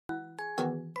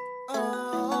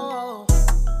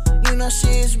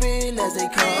shit's real as they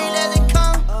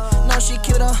come. No, she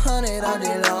killed 100 all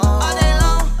day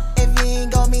long. If you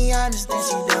ain't gon' be honest, then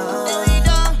she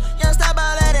dumb. Young stop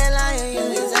all that lying, you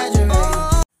exaggerate.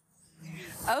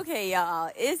 Okay,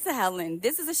 y'all, it's Helen.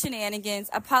 This is a Shenanigans.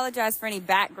 Apologize for any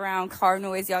background car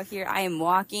noise y'all hear. I am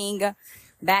walking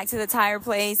back to the tire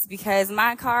place because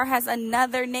my car has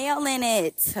another nail in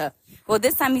it. Well,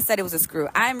 this time he said it was a screw.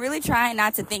 I'm really trying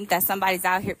not to think that somebody's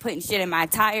out here putting shit in my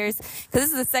tires because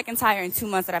this is the second tire in 2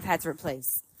 months that I've had to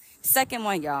replace. Second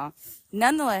one, y'all.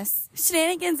 Nonetheless,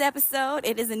 Shenanigans episode.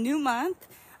 It is a new month.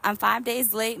 I'm 5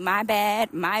 days late. My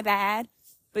bad.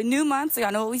 But new month, so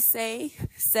y'all know what we say.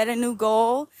 Set a new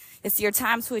goal. It's your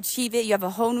time to achieve it. You have a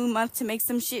whole new month to make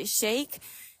some shit shake.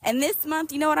 And this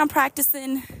month, you know what I'm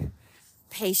practicing?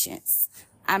 Patience.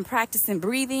 I'm practicing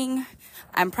breathing.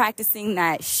 I'm practicing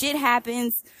that shit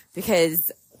happens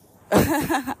because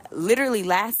literally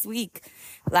last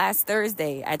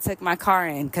Thursday, I took my car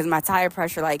in because my tire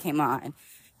pressure light came on.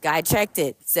 Guy checked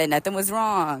it, said nothing was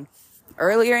wrong.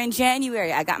 Earlier in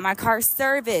January, I got my car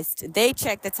serviced. They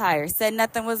checked the tire, said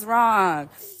nothing was wrong.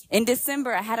 In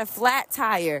December, I had a flat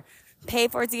tire.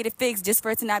 Paid for it to get it fixed just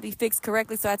for it to not be fixed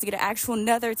correctly, so I had to get an actual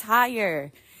another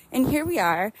tire. And here we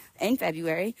are in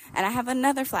February, and I have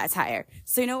another flat tire.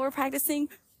 So you know what we're practicing?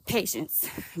 Patience,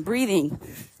 breathing.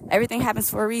 Everything happens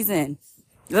for a reason.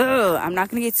 I'm not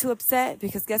going to get too upset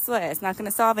because guess what? It's not going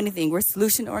to solve anything. We're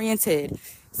solution-oriented.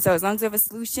 So as long as we have a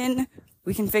solution,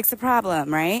 we can fix the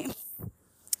problem, right?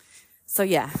 So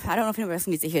yeah, I don't know if anybody else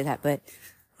needs to hear that, but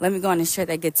let me go on and share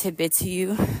that good tidbit to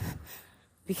you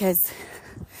because,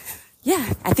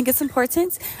 yeah, I think it's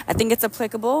important. I think it's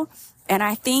applicable. And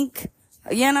I think,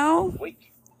 you know,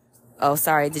 oh,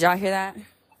 sorry. Did y'all hear that?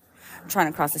 I'm trying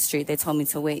to cross the street. They told me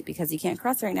to wait because you can't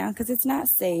cross right now because it's not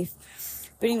safe.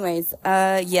 But anyways,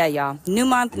 yeah, y'all. New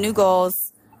month, new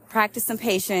goals. Practice some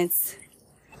patience.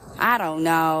 I don't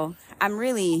know. I'm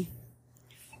really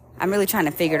trying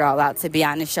to figure it all out, to be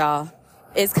honest, y'all.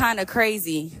 It's kind of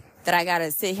crazy that I got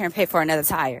to sit here and pay for another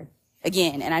tire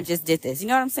again. And I just did this. You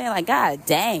know what I'm saying? Like, God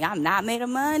dang, I'm not made of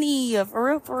money.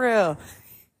 For real.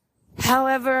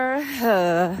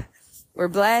 However, we're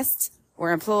blessed.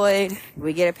 We're employed.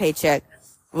 We get a paycheck.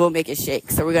 We'll make it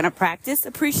shake. So we're going to practice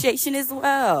appreciation as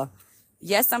well.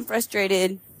 Yes, I'm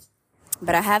frustrated,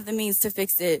 but I have the means to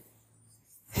fix it.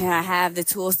 And I have the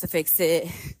tools to fix it.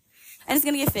 And it's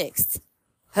going to get fixed.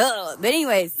 But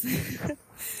anyways,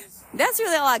 that's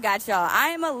really all I got, y'all. I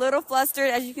am a little flustered,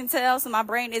 as you can tell, so my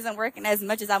brain isn't working as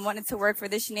much as I want it to work for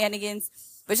this Shenanigans.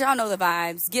 But y'all know the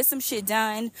vibes. Get some shit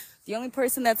done. The only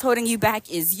person that's holding you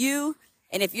back is you.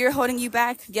 And if you're holding you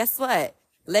back, guess what?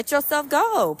 Let yourself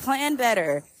go. Plan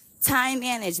better. Time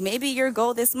manage. Maybe your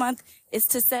goal this month is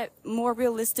to set more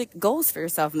realistic goals for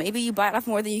yourself. Maybe you bite off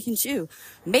more than you can chew.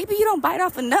 Maybe you don't bite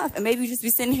off enough, and maybe you just be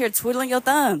sitting here twiddling your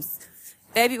thumbs.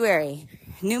 February,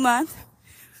 new month.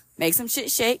 Make some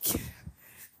shit shake.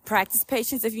 Practice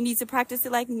patience if you need to practice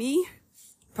it like me.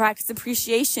 Practice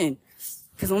appreciation.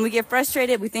 Because when we get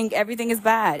frustrated, we think everything is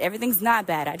bad. Everything's not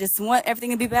bad. I just want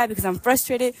everything to be bad because I'm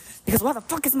frustrated. Because why the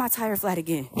fuck is my tire flat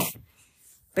again?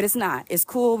 But it's not. It's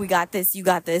cool. We got this. You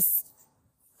got this.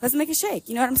 Let's make it shake.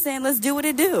 You know what I'm saying? Let's do what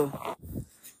it do.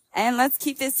 And let's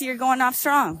keep this year going off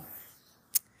strong.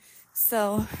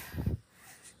 So,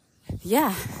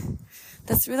 yeah.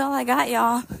 That's really all I got,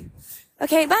 y'all.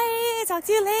 Okay, bye. Talk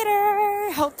to you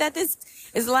later. Hope that this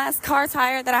is the last car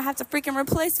tire that I have to freaking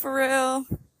replace for real.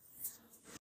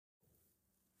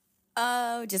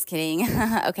 Oh, just kidding.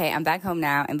 Okay, I'm back home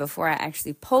now. And before I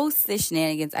actually post this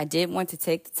Shenanigans, I did want to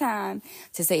take the time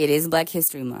to say it is Black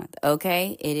History Month,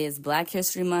 okay? It is Black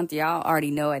History Month. Y'all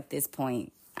already know at this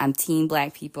point. I'm team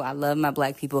Black people. I love my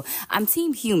Black people. I'm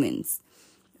team humans.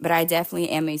 But I definitely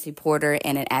am a supporter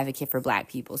and an advocate for Black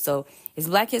people. So it's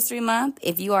Black History Month.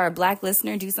 If you are a Black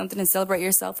listener, do something to celebrate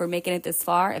yourself for making it this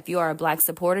far. If you are a Black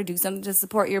supporter, do something to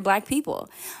support your Black people.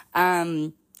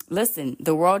 Listen,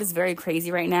 the world is very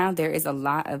crazy right now. There is a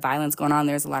lot of violence going on.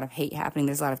 There's a lot of hate happening.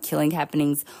 There's a lot of killing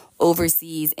happenings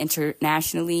overseas,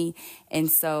 internationally. And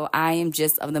so I am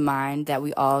just of the mind that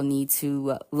we all need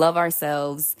to love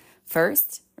ourselves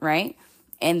first, right?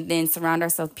 And then surround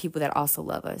ourselves with people that also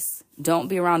love us. Don't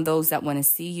be around those that want to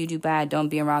see you do bad. Don't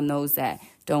be around those that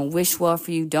don't wish well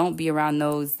for you. Don't be around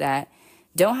those that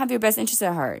don't have your best interests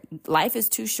at heart. Life is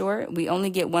too short. We only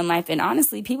get one life. And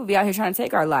honestly, people be out here trying to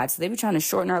take our lives. So they be trying to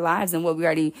shorten our lives than what we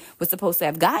already was supposed to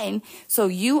have gotten. So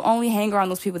you only hang around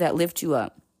those people that lift you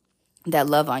up, that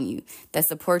love on you, that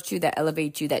support you, that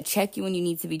elevate you, that check you when you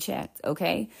need to be checked,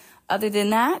 okay? Other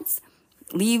than that,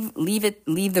 leave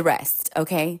the rest,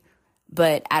 okay?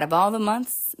 But out of all the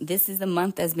months, this is the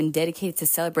month that's been dedicated to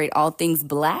celebrate all things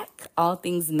black, all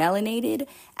things melanated,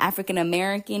 African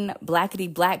American,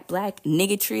 blackity black,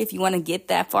 niggatry, if you want to get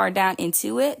that far down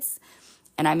into it.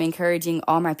 And I'm encouraging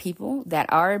all my people that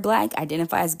are black,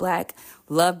 identify as black,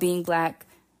 love being black,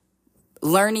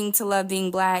 learning to love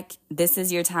being black. This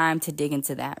is your time to dig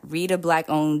into that. Read a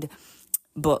black-owned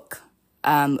book.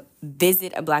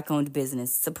 Visit a black-owned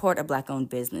business. Support a black-owned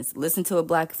business. Listen to a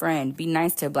black friend. Be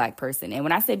nice to a black person. And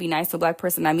when I say be nice to a black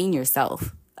person, I mean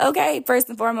yourself. Okay? First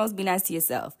and foremost, be nice to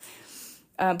yourself.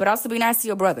 But also be nice to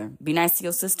your brother. Be nice to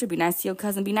your sister. Be nice to your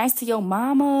cousin. Be nice to your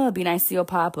mama. Be nice to your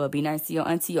papa. Be nice to your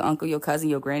auntie, your uncle, your cousin,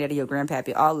 your granddaddy, your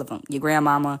grandpappy, all of them. Your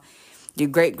grandmama, your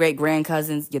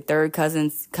great-great-grandcousins, your third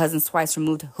cousins, cousins twice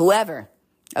removed, whoever.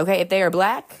 Okay? If they are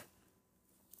black,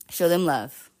 show them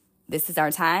love. This is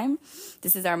our time.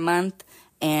 This is our month.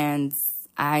 And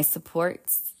I support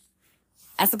it.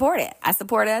 I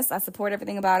support us. I support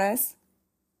everything about us.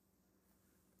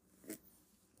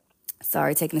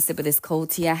 Sorry, taking a sip of this cold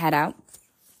tea I had out.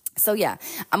 So, yeah,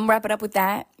 I'm going to wrap it up with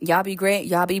that. Y'all be great.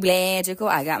 Y'all be magical.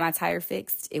 I got my tire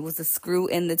fixed. It was a screw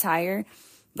in the tire.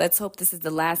 Let's hope this is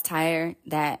the last tire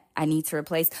that I need to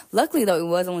replace. Luckily, though, it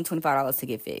was only $25 to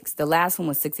get fixed. The last one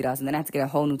was $60, and then I had to get a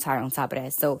whole new tire on top of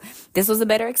that. So this was a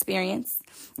better experience.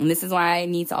 And this is why I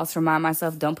need to also remind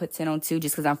myself, don't put 10 on 2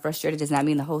 just because I'm frustrated does not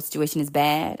mean the whole situation is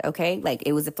bad, okay? Like,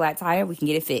 it was a flat tire. We can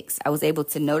get it fixed. I was able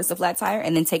to notice a flat tire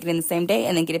and then take it in the same day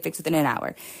and then get it fixed within an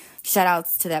hour. Shout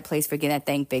outs to that place for getting that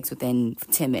thing fixed within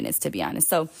 10 minutes, to be honest.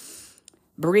 So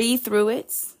breathe through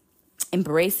it.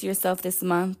 Embrace yourself this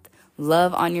month.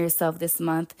 Love on yourself this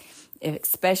month.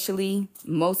 Especially,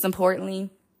 most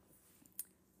importantly,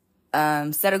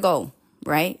 set a goal,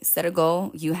 right? Set a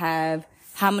goal. You have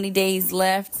how many days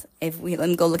left? Let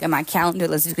me go look at my calendar.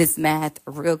 Let's do this math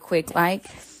real quick.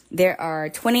 There are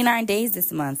 29 days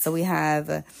this month. So we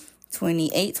have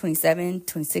 28, 27,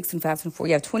 26, 25, 24.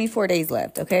 You have 24 days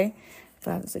left, okay?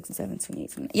 5, 6, 7,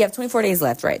 28, 29. You have 24 days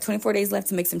left, right? 24 days left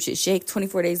to make some shit shake.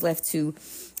 24 days left to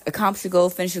accomplish your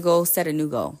goal, finish your goal, set a new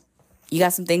goal. You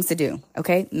got some things to do,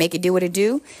 okay? Make it do what it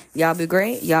do. Y'all be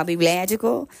great. Y'all be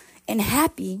magical. And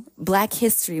happy Black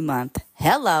History Month.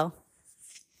 Hello.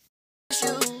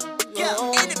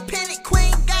 Independent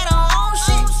queen got her own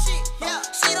shit. Yeah,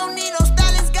 she don't need no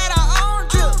stylist, got her own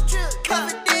drip.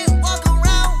 Confident, walk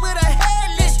around with her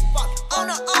headless. On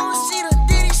her own, she done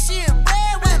did it, she a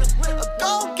breadwinner. A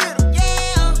go-getter,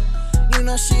 yeah. You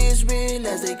know she as real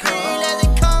as they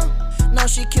come. No,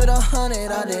 she killed 100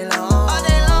 all day long.